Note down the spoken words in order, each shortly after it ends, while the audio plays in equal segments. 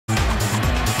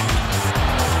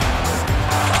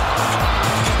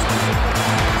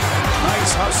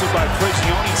hustle by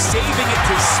Prigioni, saving it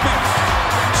to Smith.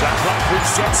 Shot clock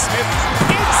resets. Smith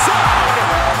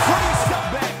inside. Step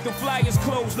back. The Flyers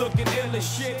close, looking ill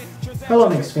as shit. Hello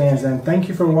Knicks fans, and thank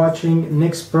you for watching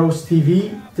Knicks Pros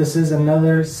TV. This is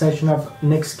another session of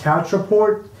Knicks Couch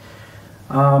Report.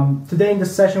 Today in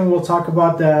this session we'll talk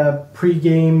about the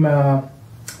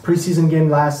preseason game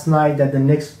last night that the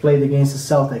Knicks played against the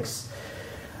Celtics.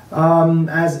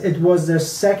 As it was their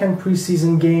second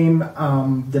preseason game,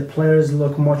 the players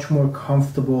look much more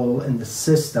comfortable in the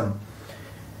system.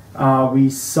 We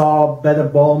saw better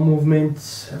ball movement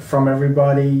from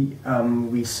everybody.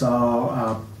 We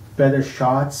saw better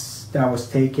shots that was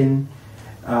taken.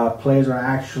 Players are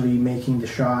actually making the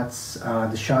shots.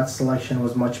 The shot selection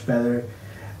was much better.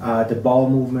 The ball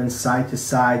movement side to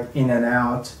side, in and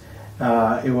out.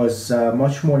 It was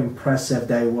much more impressive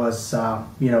than it was, a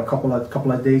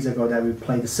couple of days ago that we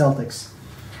played the Celtics,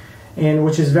 and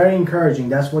which is very encouraging.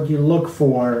 That's what you look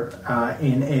for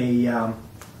in a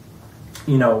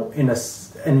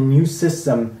new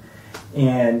system,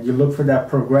 and you look for that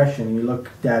progression. You look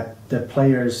that the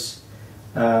players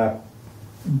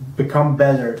become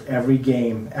better every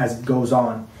game as it goes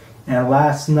on. And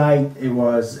last night it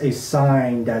was a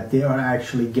sign that they are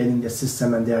actually getting the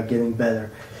system and they are getting better.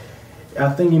 I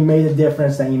think it made a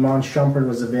difference that Iman Shumpert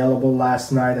was available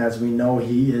last night. As we know,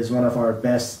 he is one of our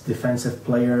best defensive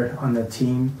player on the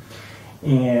team,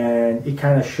 and it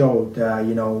kind of showed,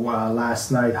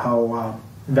 last night how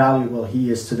valuable he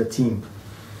is to the team.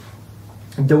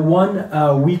 The one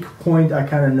weak point I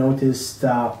kind of noticed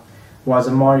was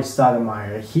Amare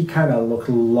Stoudemire. He kind of looked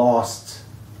lost,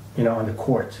 on the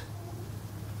court.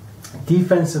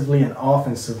 Defensively and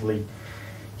offensively,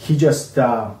 he just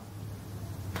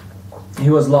he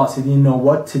was lost. He didn't know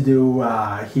what to do.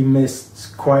 He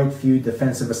missed quite a few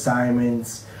defensive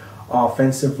assignments.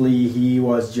 Offensively, he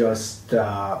was just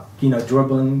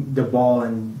dribbling the ball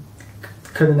and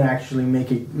couldn't actually make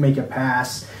a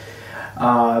pass.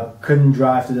 Couldn't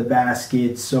drive to the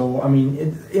basket. So I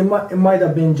mean, it might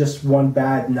have been just one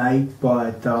bad night,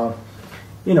 but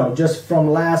just from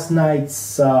last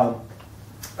night's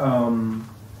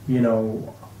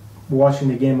watching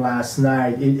the game last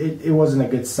night, it wasn't a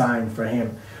good sign for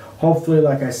him. Hopefully,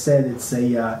 like I said, it's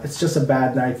just a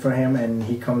bad night for him, and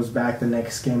he comes back the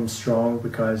next game strong,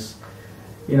 because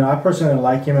I personally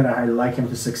like him, and I like him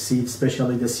to succeed,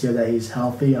 especially this year that he's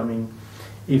healthy. I mean,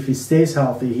 if he stays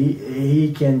healthy,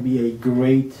 he can be a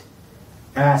great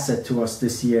asset to us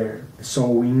this year. So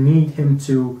we need him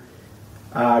to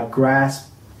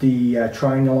grasp the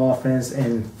triangle offense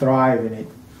and thrive in it.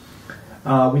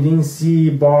 We didn't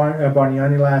see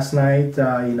Bargnani last night.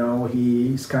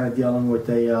 He's kind of dealing with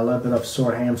a little bit of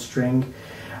sore hamstring.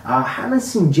 Haven't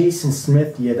seen Jason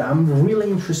Smith yet. I'm really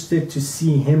interested to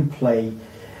see him play.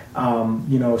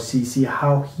 See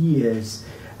how he is.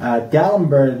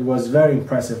 Dallenberg was very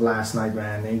impressive last night,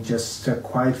 man. He just took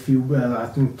quite a few, I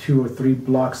think 2 or 3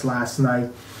 blocks last night.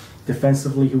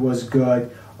 Defensively, he was good.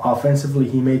 Offensively,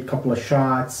 he made a couple of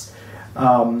shots.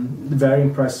 Very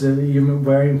impressive. You're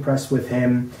very impressed with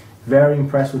him. Very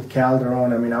impressed with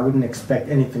Calderon. I mean, I wouldn't expect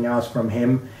anything else from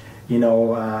him.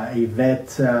 A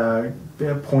vet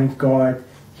point guard.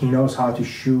 He knows how to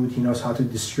shoot. He knows how to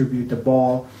distribute the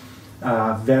ball.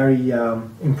 Very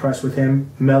impressed with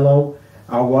him. Melo,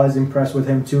 I was impressed with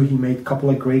him too. He made a couple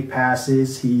of great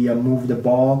passes. He moved the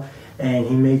ball, and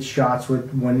he made shots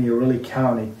when he really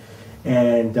counted.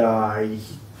 And it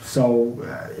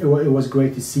was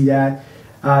great to see that.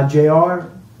 JR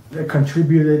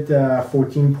contributed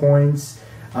 14 points,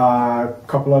 a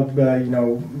couple of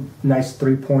nice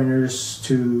 3-pointers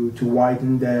to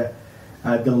widen the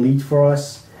lead for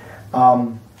us.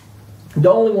 The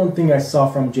only one thing I saw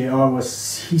from JR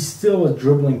was he still was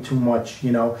dribbling too much.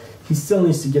 He still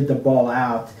needs to get the ball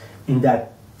out in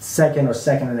that second or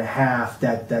second and a half.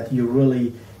 That you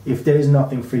really, if there is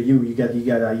nothing for you, you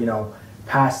gotta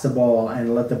pass the ball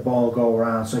and let the ball go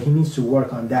around. So he needs to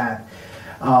work on that.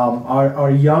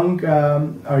 Our young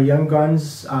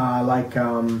guns like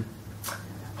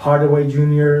Hardaway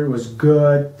Jr. was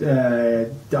good.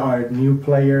 Our new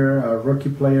player, our rookie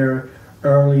player,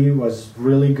 Early, was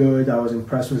really good. I was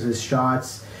impressed with his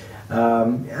shots.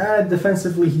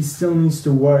 Defensively, he still needs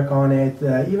to work on it,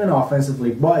 even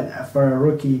offensively. But for a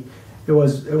rookie, it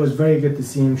was very good to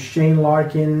see him. Shane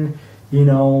Larkin,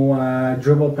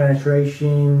 dribble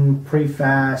penetration, pretty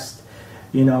fast.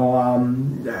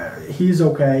 He's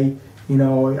okay.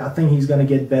 I think he's going to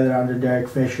get better under Derek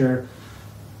Fisher.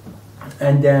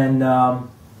 And then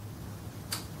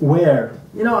Ware,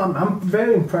 I'm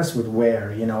very impressed with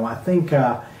Ware. I think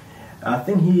I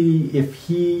think if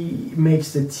he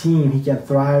makes the team, he can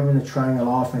thrive in the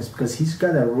triangle offense because he's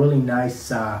got a really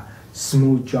nice,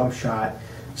 smooth jump shot.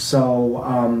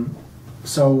 So,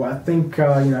 so I think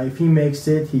if he makes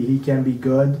it, he can be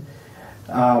good.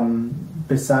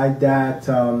 Beside that,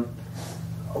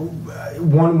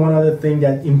 one other thing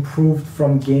that improved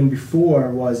from game before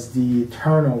was the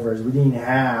turnovers. We didn't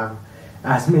have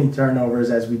as many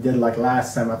turnovers as we did like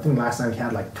last time. I think last time we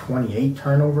had like 28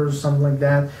 turnovers or something like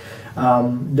that.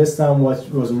 This time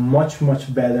was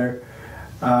much better.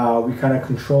 We kind of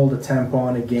controlled the tempo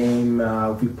on the game.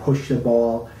 We pushed the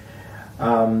ball.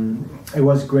 It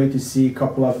was great to see a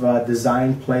couple of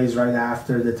design plays right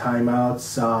after the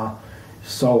timeouts.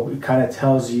 So it kind of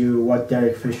tells you what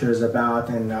Derek Fisher is about,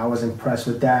 and I was impressed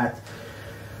with that.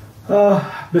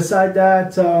 Beside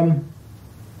that,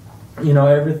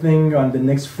 everything on the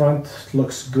Knicks front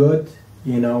looks good.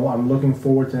 I'm looking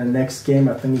forward to the next game.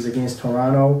 I think it's against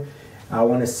Toronto. I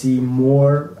want to see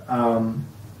more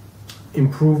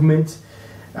improvement.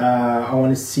 I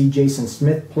want to see Jason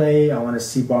Smith play. I want to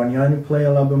see Bargnani play a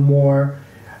little bit more.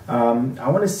 I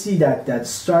want to see that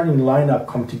starting lineup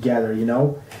come together,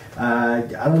 I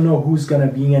don't know who's going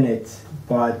to be in it,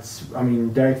 but,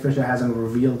 Derek Fisher hasn't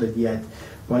revealed it yet.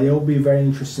 But it'll be very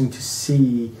interesting to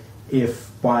see if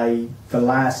by the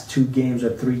last 2 games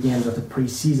or 3 games of the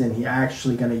preseason, he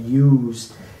actually going to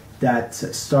use that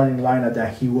starting lineup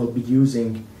that he will be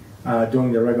using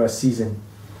during the regular season.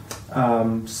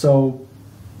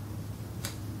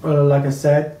 Like I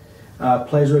said,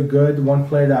 players were good. One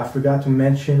player that I forgot to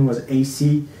mention was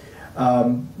AC.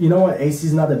 You know what? AC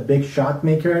is not a big shot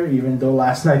maker, even though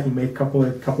last night he made a couple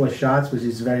of shots, which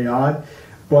is very odd.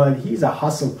 But he's a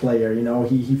hustle player.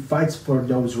 He fights for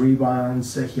those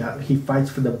rebounds. He fights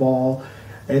for the ball.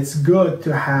 It's good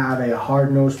to have a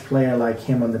hard-nosed player like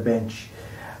him on the bench.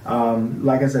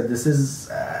 Like I said, this is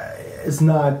it's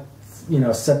not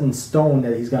set in stone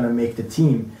that he's gonna make the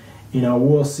team.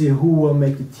 We'll see who will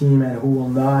make the team and who will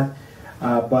not.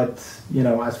 But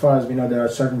as far as we know, there are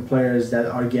certain players that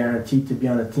are guaranteed to be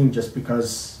on the team just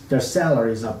because their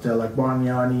salary is up there, like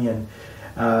Bargnani and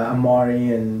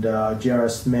Amare and J.R.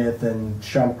 Smith and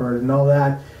Shumpert and all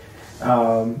that,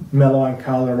 Melo and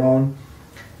Calderon.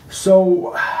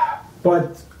 So,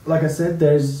 but like I said,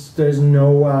 there's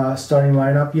no starting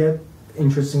lineup yet.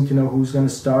 Interesting to know who's going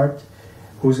to start,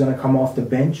 who's going to come off the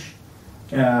bench,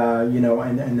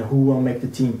 and who will make the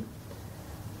team.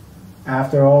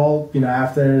 After all,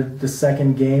 after the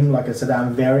second game, like I said,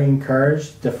 I'm very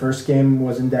encouraged. The first game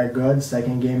wasn't that good,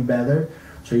 second game better.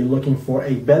 So you're looking for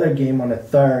a better game on the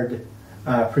third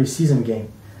preseason game.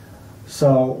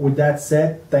 So with that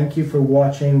said, thank you for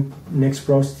watching Knicks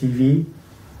Bros TV.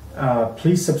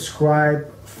 Please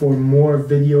subscribe for more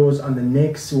videos on the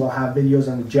Knicks. We'll have videos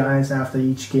on the Giants after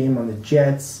each game, on the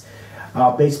Jets.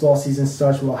 Baseball season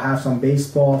starts. We'll have some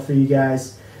baseball for you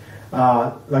guys.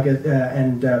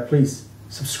 Please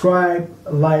subscribe,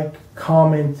 like,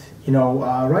 comment.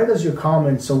 Write us your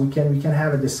comments so we can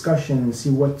have a discussion and see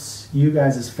what you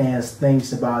guys as fans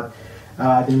thinks about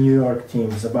the New York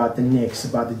teams, about the Knicks,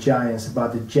 about the Giants,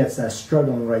 about the Jets that are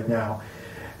struggling right now.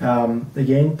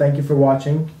 Again, thank you for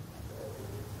watching.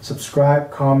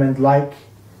 Subscribe, comment, like.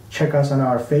 Check us on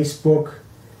our Facebook,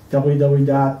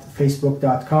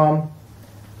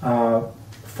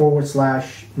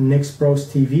 www.facebook.com/Knicks Bros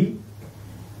TV.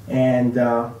 And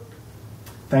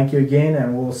thank you again,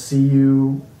 and we'll see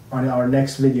you on our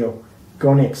next video.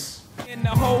 Go Knicks! In the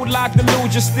whole like the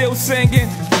Luge is still singing.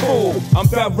 Oh, I'm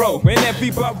Thorough, and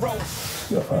everybody roll.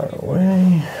 Go far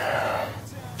away.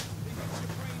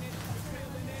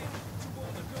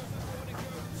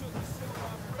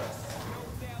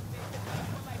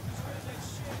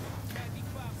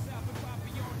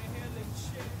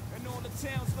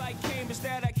 Towns like Cambridge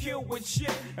that I kill with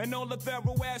shit, and all the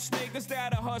thorough ass niggas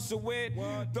that I hustle with.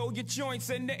 Throw your joints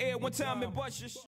in the air one time and bust your shit.